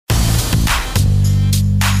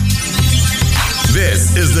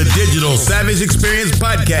This is the Digital Savage Experience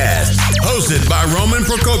Podcast, hosted by Roman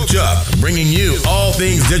Prokopchuk, bringing you all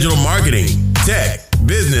things digital marketing, tech,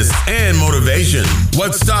 business, and motivation.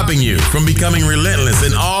 What's stopping you from becoming relentless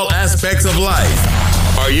in all aspects of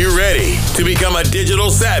life? Are you ready to become a digital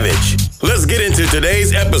savage? Let's get into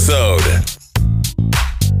today's episode.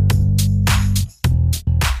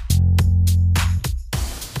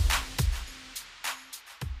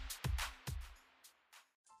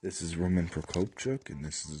 This is Roman Prokopchuk, and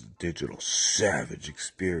this is Digital Savage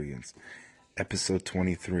Experience, episode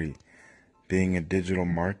 23, being a digital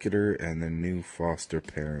marketer and a new foster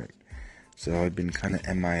parent. So I've been kind of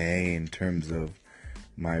MIA in terms of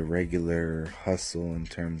my regular hustle, in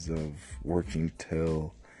terms of working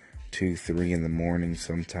till 2, 3 in the morning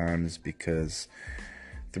sometimes, because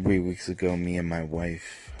 3 weeks ago, me and my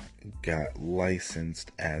wife got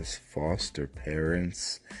licensed as foster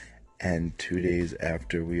parents. And 2 days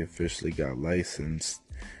after we officially got licensed,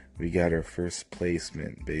 we got our first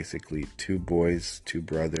placement. Basically, 2 boys, 2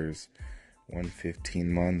 brothers, one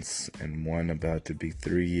 15 months and one about to be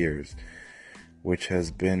 3 years, which has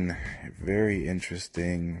been very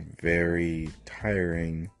interesting, very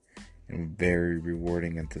tiring, and very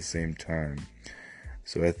rewarding at the same time.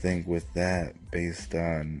 So I think with that, based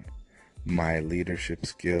on my leadership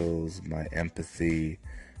skills, my empathy,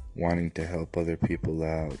 wanting to help other people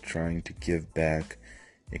out, trying to give back,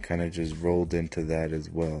 it kind of just rolled into that as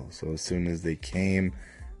well. So as soon as they came,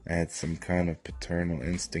 I had some kind of paternal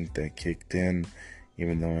instinct that kicked in,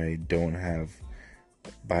 even though I don't have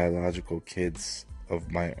biological kids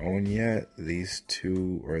of my own yet. These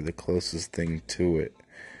 2 are the closest thing to it.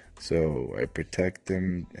 So I protect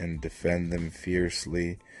them and defend them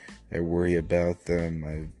fiercely. I worry about them.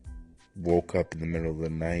 I woke up in the middle of the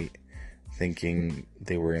night thinking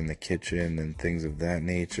they were in the kitchen and things of that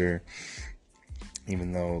nature,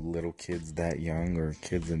 even though little kids that young, or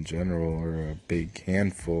kids in general, are a big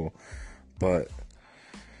handful. But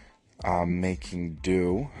I'm making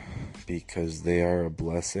do, because they are a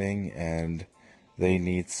blessing and they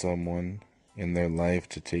need someone in their life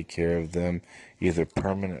to take care of them, either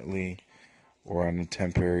permanently or on a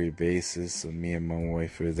temporary basis. So me and my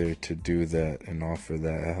wife are there to do that and offer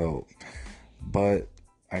that help. But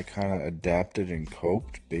I kind of adapted and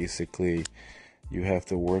coped. Basically, you have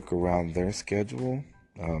to work around their schedule.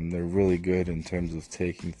 They're really good in terms of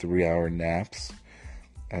taking 3-hour naps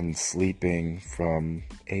and sleeping from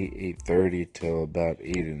 8:30 till about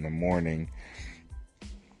 8 in the morning.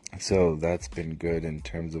 So that's been good in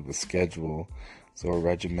terms of a schedule. So a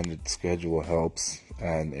regimented schedule helps,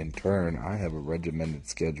 and in turn, I have a regimented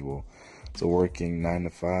schedule. So working 9 to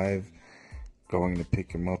 5, going to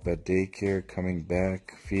pick them up at daycare, coming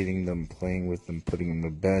back, feeding them, playing with them, putting them to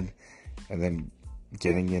bed, and then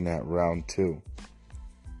getting in at round 2.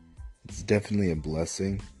 It's definitely a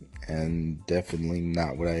blessing, and definitely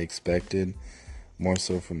not what I expected. More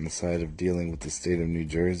so from the side of dealing with the state of New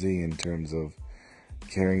Jersey in terms of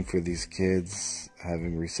caring for these kids,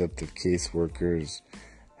 having receptive caseworkers,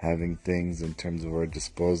 having things in terms of our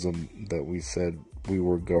disposal that we said we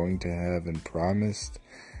were going to have and promised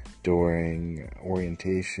during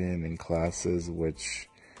orientation and classes, which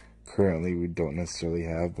currently we don't necessarily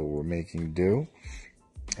have, but we're making do.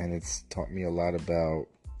 And it's taught me a lot about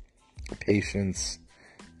patience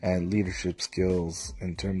and leadership skills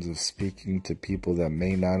in terms of speaking to people that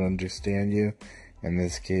may not understand you. In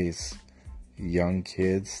this case, young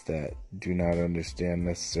kids that do not understand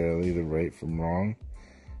necessarily the right from wrong,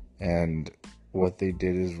 and what they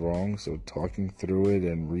did is wrong. So talking through it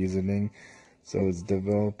and reasoning. So it's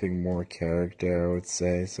developing more character, I would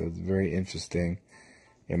say. So it's very interesting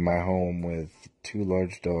in my home with 2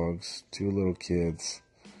 large dogs, 2 little kids,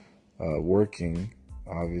 working,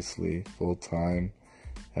 obviously, full-time,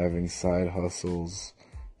 having side hustles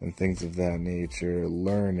and things of that nature,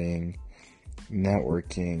 learning,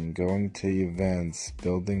 networking, going to events,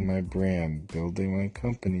 building my brand, building my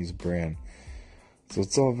company's brand. So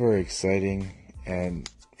it's all very exciting, and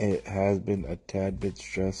it has been a tad bit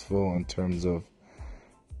stressful in terms of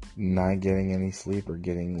not getting any sleep, or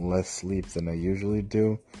getting less sleep than I usually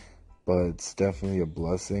do. But it's definitely a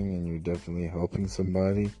blessing, and you're definitely helping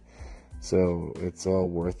somebody. So it's all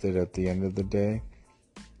worth it at the end of the day.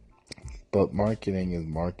 But marketing is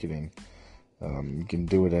marketing. You can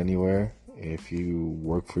do it anywhere if you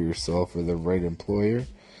work for yourself or the right employer.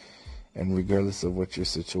 And regardless of what your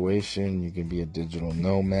situation, you can be a digital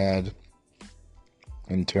nomad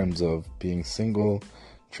in terms of being single,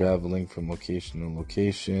 traveling from location to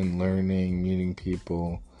location, learning, meeting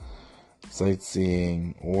people,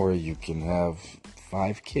 sightseeing, or you can have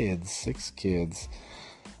 5 kids, 6 kids,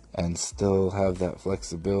 and still have that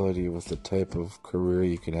flexibility with the type of career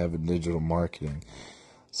you can have in digital marketing.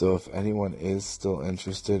 So if anyone is still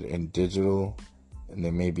interested in digital, and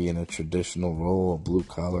they may be in a traditional role, a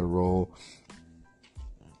blue-collar role,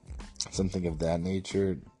 something of that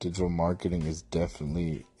nature, digital marketing is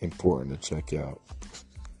definitely important to check out.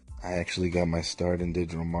 I actually got my start in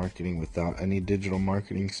digital marketing without any digital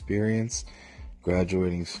marketing experience,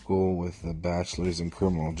 graduating school with a bachelor's in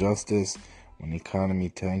criminal justice. When the economy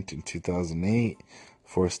tanked in 2008,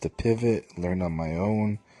 forced to pivot, learn on my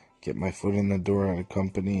own, get my foot in the door at a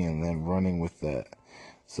company, and then running with that.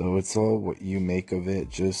 So it's all what you make of it,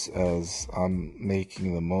 just as I'm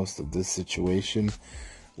making the most of this situation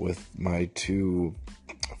with my 2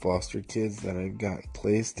 foster kids that I've got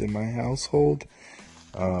placed in my household.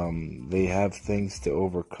 They have things to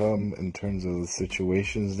overcome in terms of the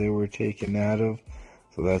situations they were taken out of.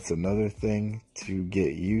 So that's another thing to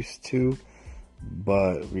get used to.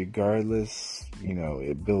 But regardless,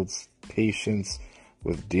 it builds patience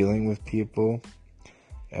with dealing with people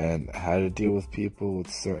and how to deal with people with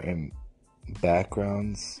certain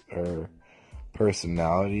backgrounds or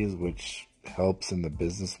personalities, which helps in the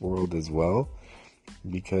business world as well,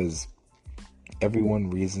 because everyone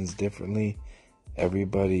reasons differently,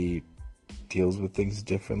 everybody deals with things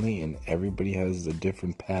differently, and everybody has a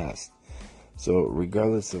different past. So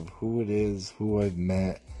regardless of who it is, who I've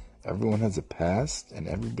met, everyone has a past, and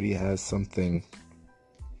everybody has something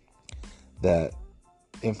that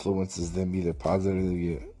influences them either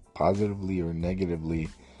positively or negatively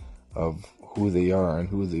of who they are and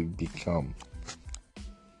who they've become.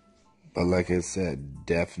 But like I said,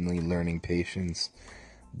 definitely learning patience,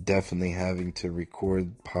 definitely having to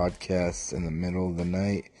record podcasts in the middle of the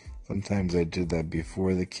night. Sometimes I did that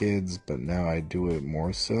before the kids, but now I do it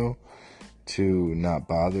more so to not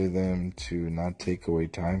bother them, to not take away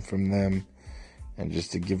time from them, and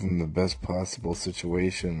just to give them the best possible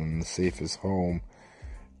situation and the safest home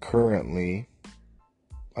currently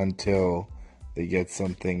until they get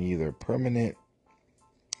something either permanent,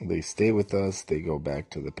 they stay with us, they go back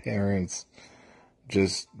to the parents.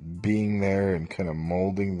 Just being there and kind of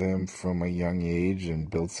molding them from a young age and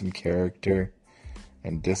build some character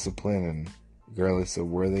and discipline, and regardless of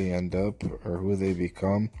where they end up or who they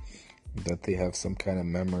become, that they have some kind of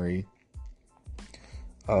memory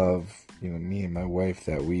of, me and my wife,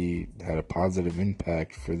 that we had a positive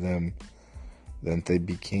impact for them, that they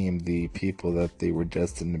became the people that they were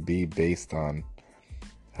destined to be based on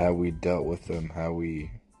how we dealt with them, how we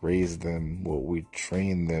raised them, what we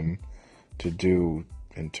trained them to do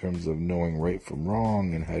in terms of knowing right from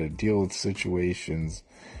wrong and how to deal with situations,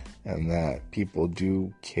 and that people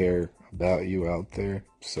do care about you out there.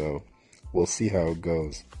 So we'll see how it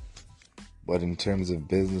goes. But in terms of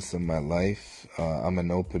business in my life, I'm an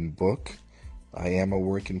open book. I am a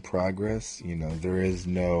work in progress. There is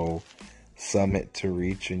no summit to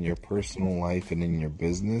reach in your personal life and in your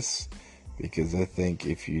business, because I think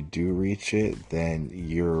if you do reach it, then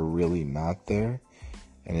you're really not there.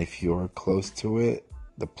 And if you're close to it,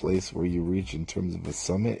 the place where you reach in terms of a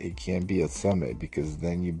summit, it can't be a summit, because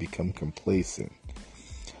then you become complacent.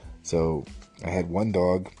 So I had 1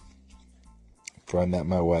 dog before I met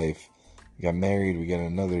my wife. We got married, we got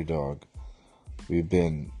another dog. We've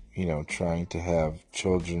been, trying to have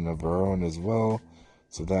children of our own as well.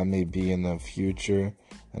 So that may be in the future.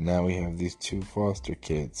 And now we have these 2 foster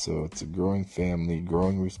kids. So it's a growing family,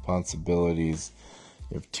 growing responsibilities.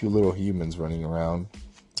 You have 2 little humans running around.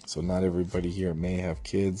 So not everybody here may have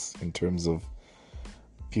kids in terms of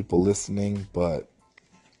people listening, but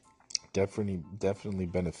definitely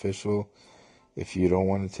beneficial. If you don't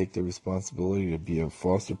want to take the responsibility to be a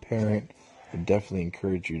foster parent, I definitely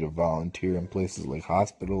encourage you to volunteer in places like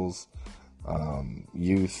hospitals,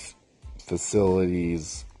 youth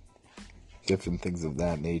facilities, different things of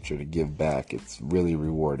that nature to give back. It's really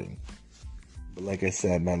rewarding. But like I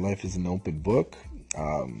said, my life is an open book.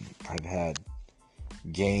 I've had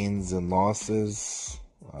gains and losses,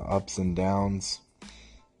 ups and downs,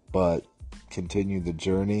 but continue the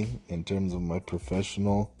journey in terms of my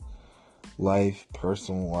professional life,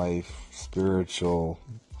 personal life, spiritual,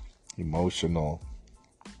 emotional,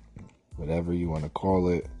 whatever you want to call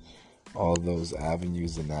it, all those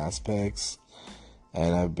avenues and aspects.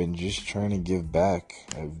 And I've been just trying to give back.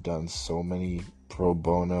 I've done so many pro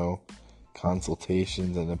bono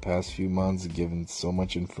consultations in the past few months, given so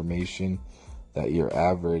much information that your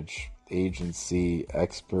average agency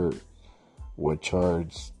expert would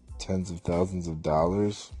charge tens of thousands of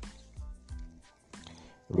dollars. I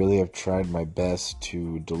really have tried my best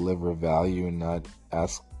to deliver value and not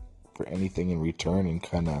ask for anything in return, and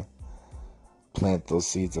kind of plant those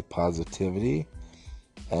seeds of positivity.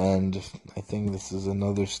 And I think this is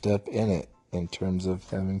another step in it, in terms of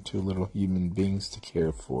having two little human beings to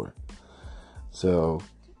care for. So,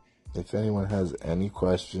 if anyone has any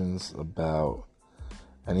questions about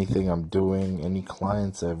anything I'm doing, any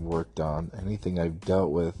clients I've worked on, anything I've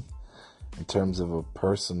dealt with in terms of a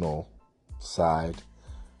personal side,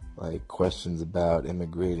 like questions about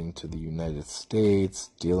immigrating to the United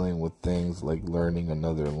States, dealing with things like learning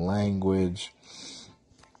another language,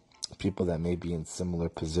 people that may be in similar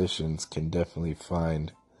positions can definitely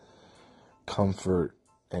find comfort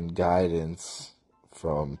and guidance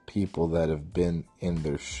from people that have been in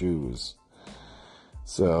their shoes.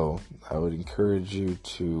 So I would encourage you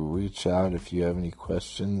to reach out if you have any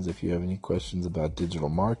questions. If you have any questions about digital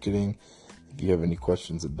marketing, if you have any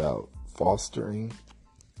questions about fostering,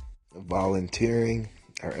 volunteering,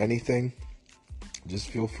 or anything, just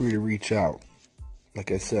feel free to reach out.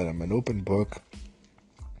 Like I said, I'm an open book.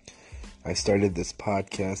 I started this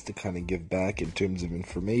podcast to kind of give back in terms of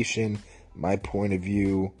information, my point of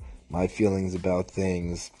view, my feelings about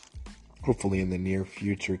things. Hopefully in the near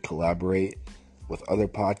future collaborate with other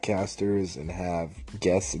podcasters and have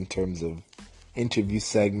guests in terms of interview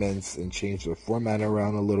segments and change the format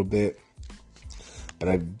around a little bit. But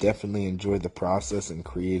I've definitely enjoyed the process in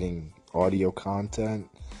creating audio content,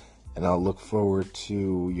 and I'll look forward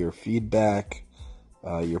to your feedback,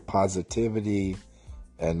 your positivity,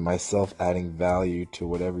 and myself adding value to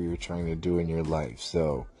whatever you're trying to do in your life.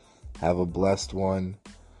 So have a blessed one.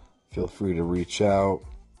 Feel free to reach out.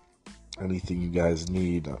 Anything you guys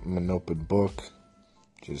need, I'm an open book.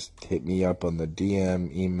 Just hit me up on the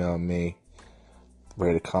DM, email me,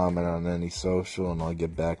 write a comment on any social, and I'll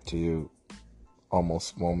get back to you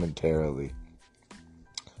almost momentarily.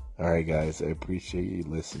 Alright guys, I appreciate you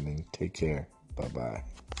listening. Take care. Bye-bye.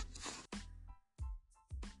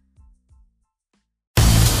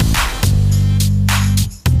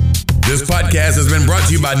 This podcast has been brought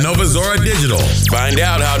to you by Nova Zora Digital. Find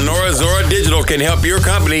out how Nova Zora Digital can help your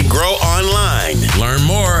company grow online. Learn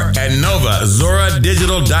more at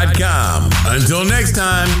novazoradigital.com. Until next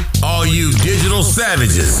time, all you digital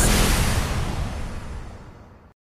savages.